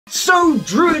So,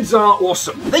 druids are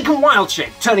awesome. They can wild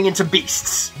shape, turning into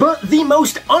beasts. But the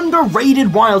most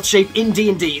underrated wild shape in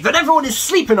D&D that everyone is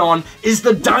sleeping on is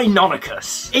the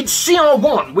Deinonychus. It's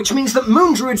CR1, which means that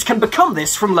moon druids can become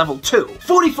this from level 2.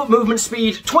 40-foot movement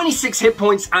speed, 26 hit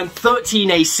points, and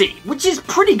 13 AC, which is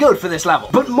pretty good for this level.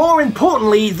 But more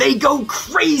importantly, they go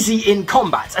crazy in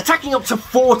combat, attacking up to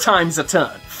 4 times a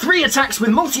turn. 3 attacks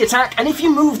with multi-attack, and if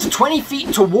you move to 20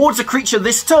 feet towards a creature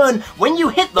this turn, when you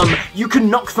hit them, you can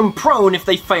knock them prone if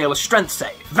they fail a strength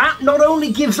save. That not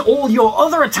only gives all your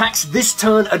other attacks this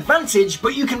turn advantage,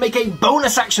 but you can make a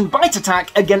bonus action bite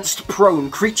attack against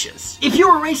prone creatures. If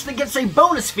you're a race that gets a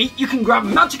bonus feat, you can grab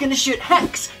Magic Initiate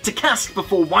Hex to cast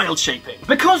before wild shaping.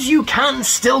 Because you can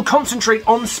still concentrate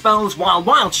on spells while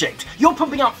wild shaped, you're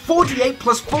pumping out 48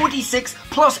 plus 46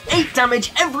 plus 8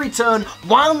 damage every turn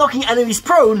while knocking enemies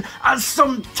prone as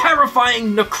some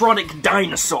terrifying necrotic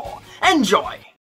dinosaur. Enjoy!